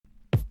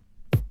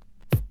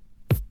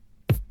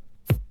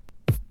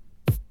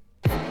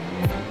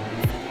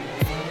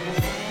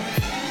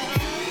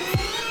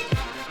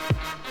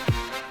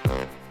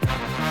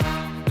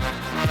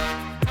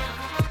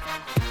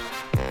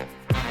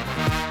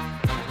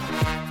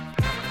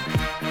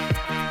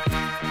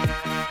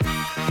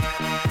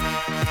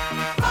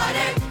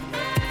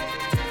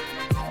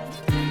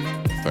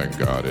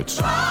God it's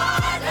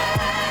Friday.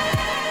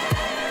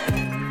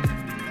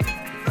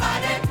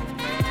 Friday.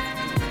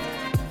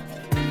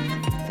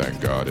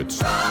 Thank God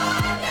it's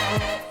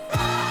Friday.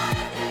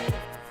 Friday.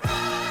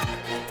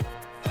 Friday.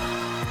 Friday.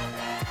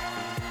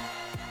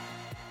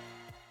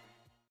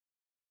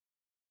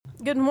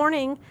 Good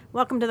morning.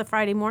 Welcome to the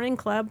Friday Morning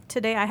Club.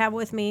 Today I have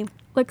with me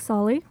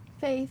Solly,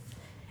 Faith,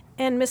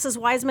 and Mrs.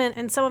 Wiseman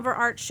and some of our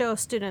art show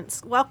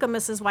students. Welcome,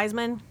 Mrs.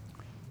 Wiseman.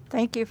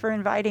 Thank you for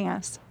inviting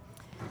us.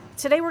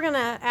 Today we're going to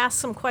ask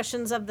some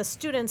questions of the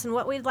students, and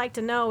what we'd like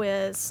to know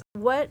is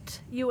what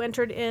you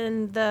entered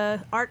in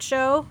the art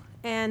show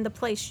and the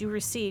place you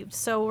received.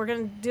 So we're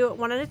going to do it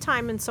one at a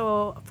time, and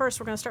so first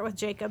we're going to start with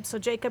Jacob. So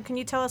Jacob, can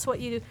you tell us what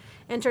you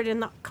entered in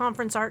the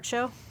conference art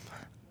show?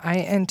 I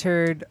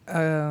entered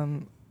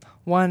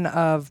one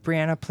of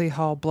Brianna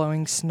Plehall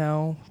blowing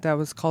snow that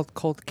was called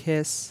Cold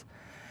Kiss,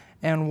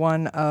 and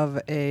one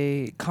of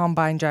a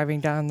combine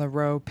driving down the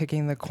road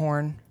picking the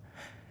corn.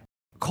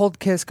 Cold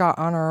Kiss got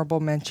honorable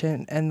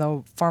mention, and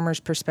the farmer's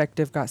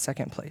perspective got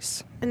second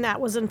place. And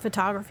that was in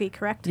photography,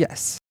 correct?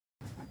 Yes.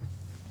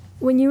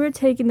 when you were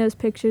taking those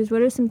pictures,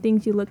 what are some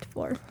things you looked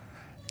for?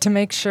 To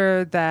make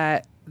sure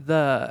that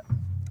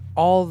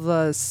all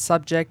the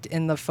subject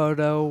in the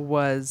photo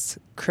was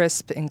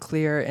crisp and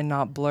clear and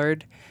not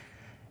blurred.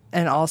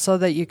 And also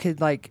that you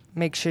could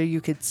make sure you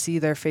could see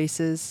their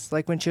faces.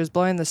 Like when she was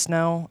blowing the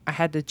snow, I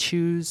had to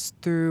choose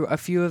through a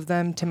few of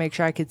them to make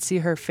sure I could see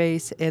her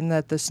face and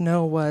that the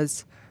snow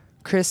was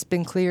crisp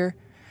and clear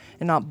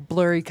and not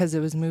blurry because it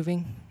was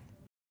moving.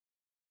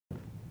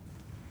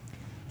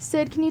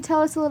 Sid, can you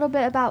tell us a little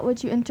bit about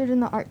what you entered in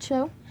the art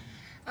show?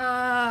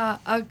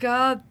 I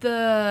got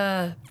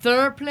the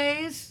third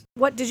place.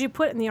 What did you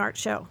put in the art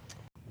show?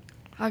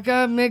 I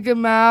got Mickey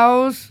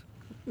Mouse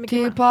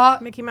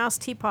teapot. Mickey Mouse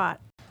teapot.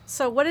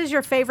 So what is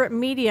your favorite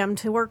medium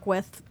to work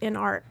with in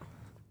art?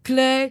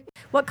 Clay.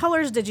 What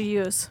colors did you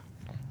use?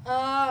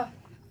 I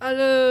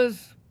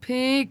use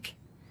pink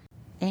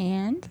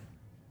And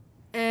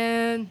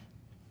and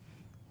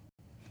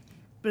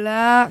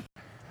black.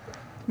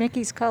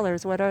 Mickey's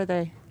colors, what are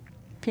they?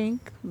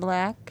 Pink,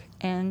 black,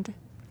 and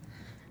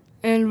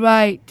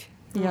white.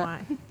 yeah, Oh,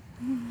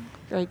 my.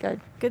 very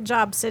good. Good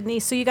job, Sydney.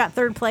 So you got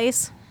third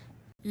place?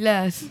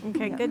 Yes.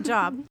 Okay, good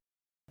job.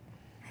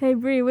 Hey,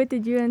 Bree, what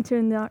did you enter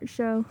in the art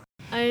show?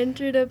 I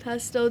entered a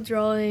pastel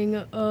drawing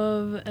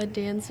of a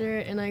dancer,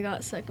 and I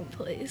got second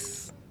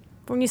place.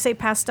 When you say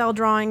pastel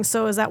drawing,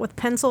 so is that with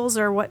pencils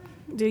or what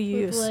do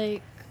you With, use?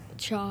 like,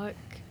 chalk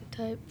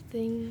type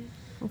thing.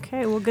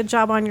 Okay, well, good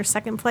job on your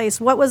second place.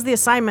 What was the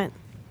assignment?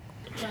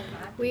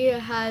 We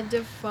had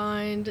to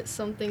find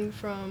something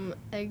from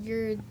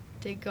Edgar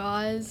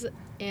Degas,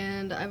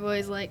 and I've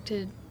always liked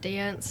to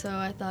dance, so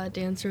I thought a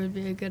dancer would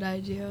be a good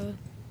idea.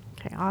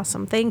 Okay,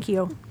 awesome. Thank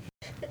you.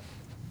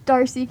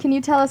 Darcy, can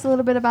you tell us a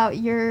little bit about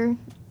your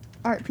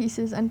art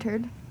pieces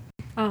entered?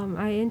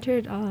 I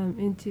entered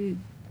into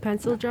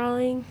pencil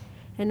drawing,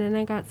 and then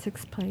I got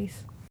sixth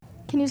place.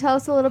 Can you tell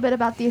us a little bit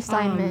about the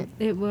assignment?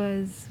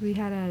 We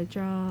had to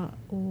draw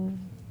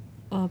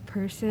a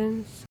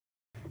person.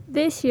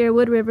 This year,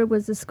 Wood River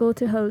was the school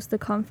to host the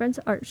conference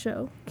art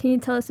show. Can you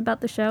tell us about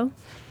the show?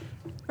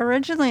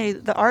 Originally,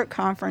 the art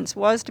conference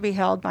was to be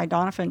held by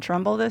Donovan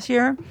Trumbull this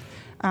year.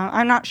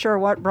 I'm not sure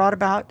what brought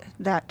about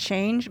that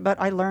change, but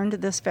I learned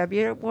this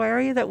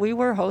February that we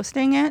were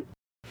hosting it.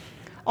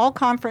 All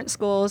conference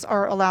schools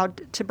are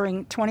allowed to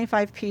bring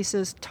 25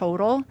 pieces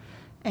total,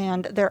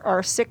 and there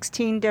are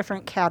 16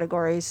 different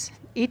categories.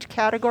 Each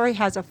category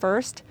has a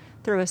first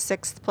through a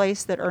sixth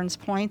place that earns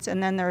points,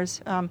 and then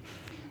there's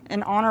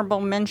an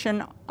honorable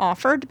mention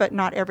offered, but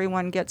not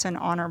everyone gets an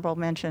honorable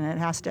mention. It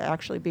has to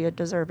actually be a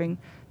deserving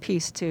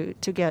piece to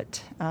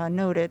get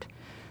noted.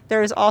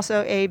 There is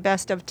also a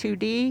best of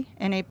 2D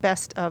and a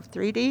best of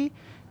 3D,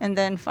 and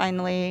then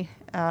finally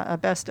a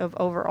best of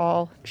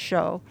overall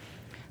show.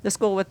 The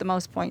school with the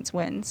most points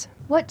wins.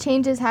 What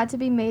changes had to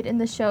be made in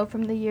the show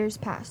from the years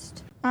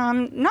past?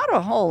 Not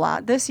a whole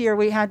lot. This year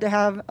we had to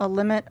have a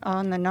limit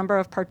on the number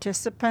of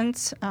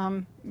participants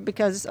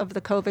because of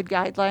the COVID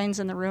guidelines,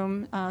 and the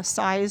room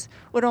size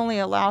would only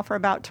allow for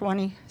about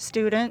 20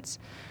 students.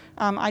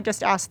 I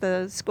just asked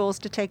the schools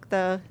to take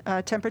the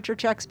temperature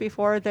checks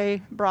before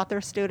they brought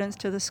their students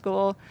to the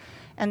school,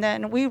 and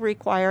then we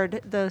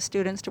required the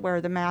students to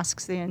wear the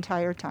masks the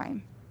entire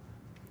time.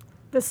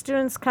 The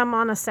students come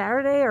on a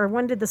Saturday, or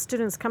when did the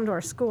students come to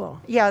our school?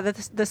 Yeah,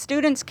 the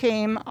students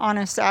came on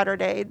a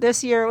Saturday.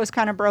 This year it was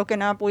kind of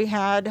broken up. We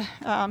had,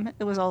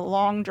 it was a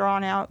long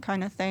drawn out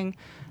kind of thing.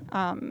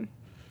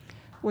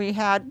 We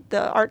had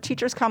the art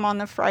teachers come on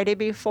the Friday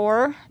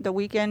before, the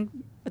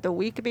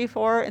week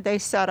before they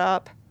set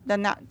up.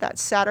 Then that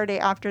Saturday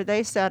after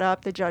they set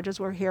up, the judges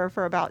were here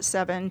for about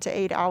 7 to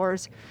 8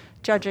 hours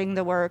judging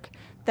the work.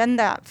 Then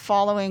that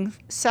following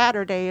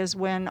Saturday is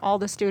when all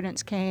the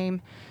students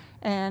came,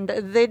 and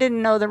they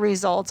didn't know the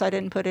results. I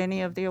didn't put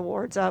any of the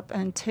awards up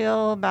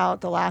until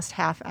about the last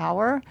half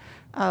hour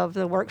of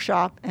the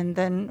workshop, and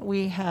then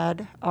we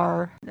had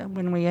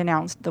when we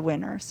announced the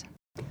winners.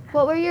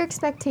 What were your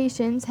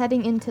expectations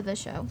heading into the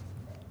show?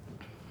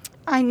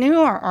 I knew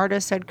our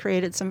artists had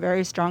created some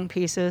very strong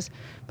pieces,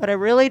 but I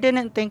really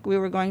didn't think we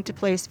were going to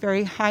place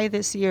very high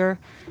this year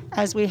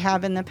as we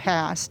have in the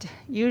past.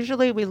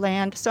 Usually we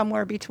land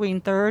somewhere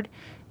between third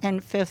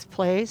and fifth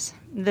place.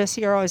 This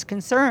year I was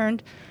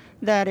concerned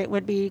that it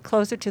would be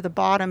closer to the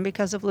bottom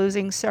because of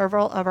losing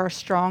several of our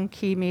strong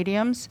key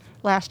mediums.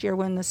 Last year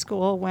when the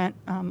school went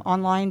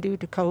online due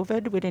to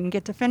COVID, we didn't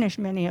get to finish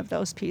many of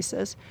those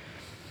pieces.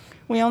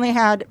 We only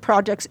had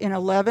projects in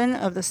 11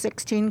 of the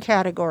 16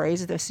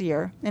 categories this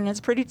year, and it's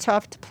pretty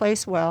tough to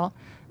place well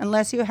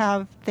unless you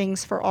have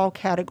things for all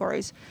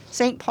categories.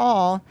 St.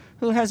 Paul,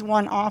 who has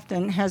won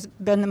often, has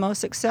been the most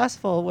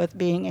successful with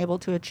being able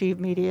to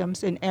achieve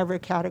mediums in every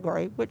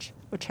category, which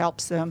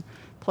helps them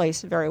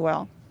place very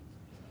well.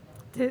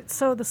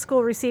 So the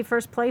school received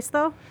first place,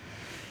 though?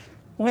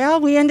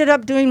 Well, we ended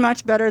up doing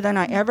much better than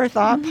I ever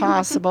thought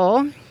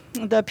possible.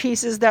 The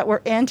pieces that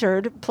were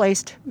entered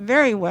placed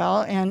very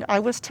well, and I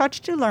was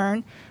touched to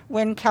learn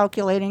when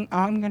calculating,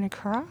 I'm going to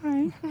cry,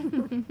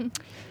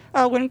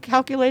 when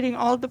calculating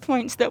all the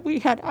points that we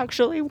had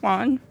actually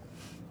won.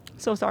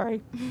 So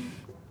sorry.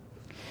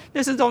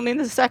 This is only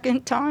the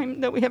second time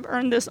that we have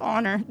earned this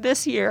honor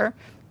this year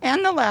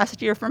and the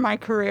last year for my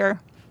career.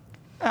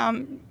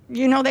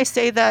 They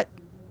say that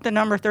the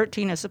number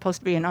 13 is supposed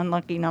to be an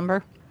unlucky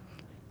number.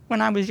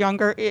 When I was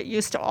younger, it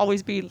used to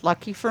always be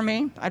lucky for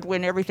me. I'd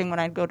win everything when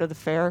I'd go to the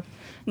fair,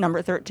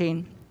 number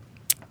 13.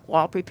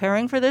 While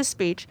preparing for this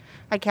speech,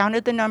 I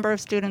counted the number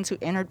of students who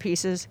entered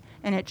pieces,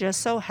 and it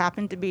just so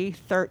happened to be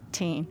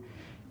 13.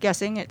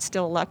 Guessing it's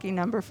still a lucky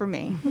number for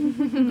me.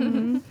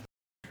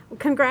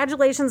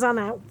 Congratulations on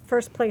that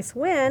first place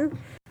win.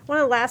 One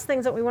of the last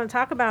things that we want to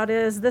talk about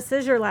is this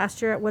is your last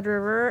year at Wood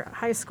River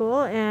High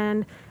School,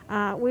 and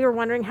we were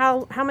wondering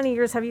how many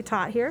years have you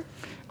taught here?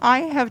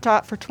 I have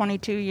taught for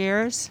 22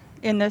 years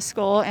in this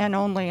school and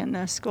only in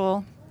this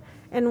school.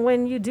 And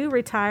when you do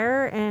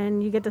retire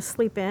and you get to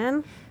sleep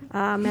in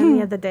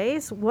many of the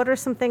days, what are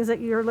some things that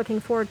you're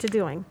looking forward to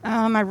doing?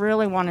 I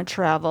really want to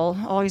travel.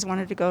 Always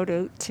wanted to go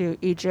to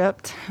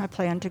Egypt. I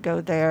plan to go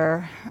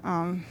there.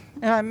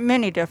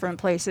 Many different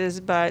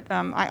places, but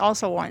I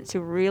also want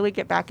to really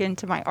get back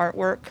into my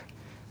artwork.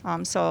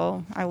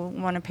 So I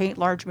want to paint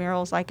large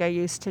murals like I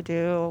used to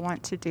do. I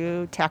want to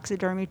do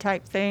taxidermy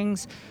type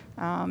things,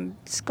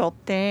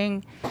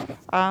 sculpting.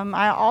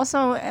 I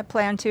also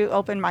plan to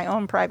open my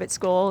own private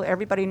school.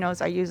 Everybody knows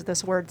I use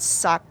this word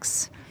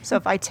sucks. So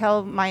if I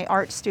tell my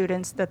art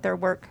students that their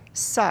work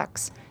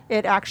sucks,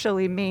 it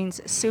actually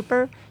means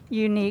super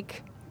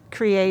unique,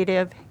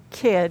 creative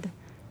kid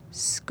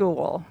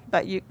school,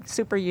 but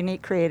super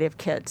unique, creative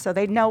kid. So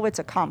they know it's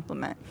a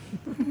compliment.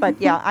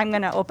 But yeah, I'm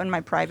going to open my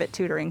private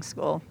tutoring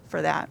school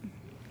for that.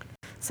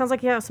 Sounds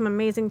like you have some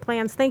amazing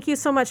plans. Thank you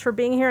so much for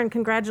being here, and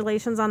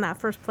congratulations on that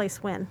first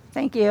place win.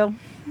 Thank you.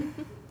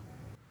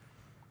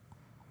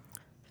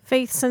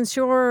 Faith, since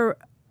your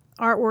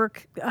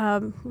artwork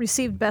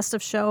received Best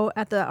of Show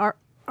at the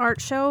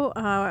art show,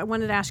 I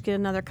wanted to ask you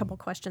another couple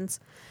questions.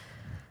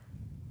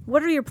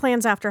 What are your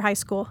plans after high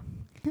school?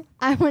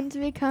 I want to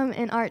become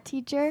an art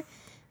teacher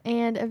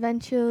and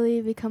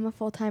eventually become a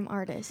full-time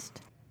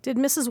artist. Did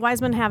Mrs.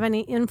 Wiseman have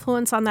any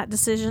influence on that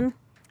decision?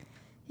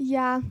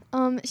 Yeah,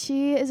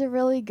 she is a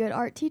really good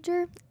art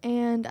teacher,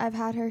 and I've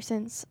had her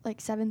since like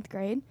 7th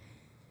grade.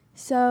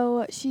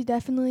 So she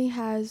definitely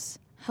has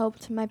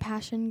helped my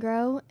passion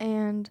grow,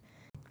 and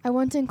I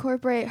want to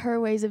incorporate her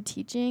ways of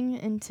teaching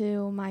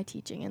into my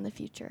teaching in the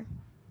future.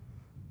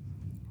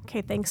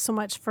 Okay, thanks so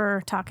much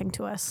for talking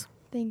to us.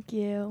 Thank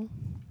you.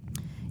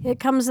 It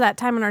comes that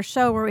time in our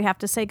show where we have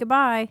to say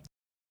goodbye.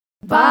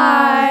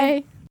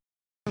 Bye.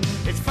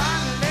 It's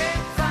finally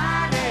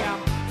Friday,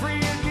 I'm free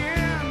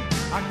again.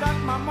 I got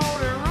my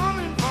motor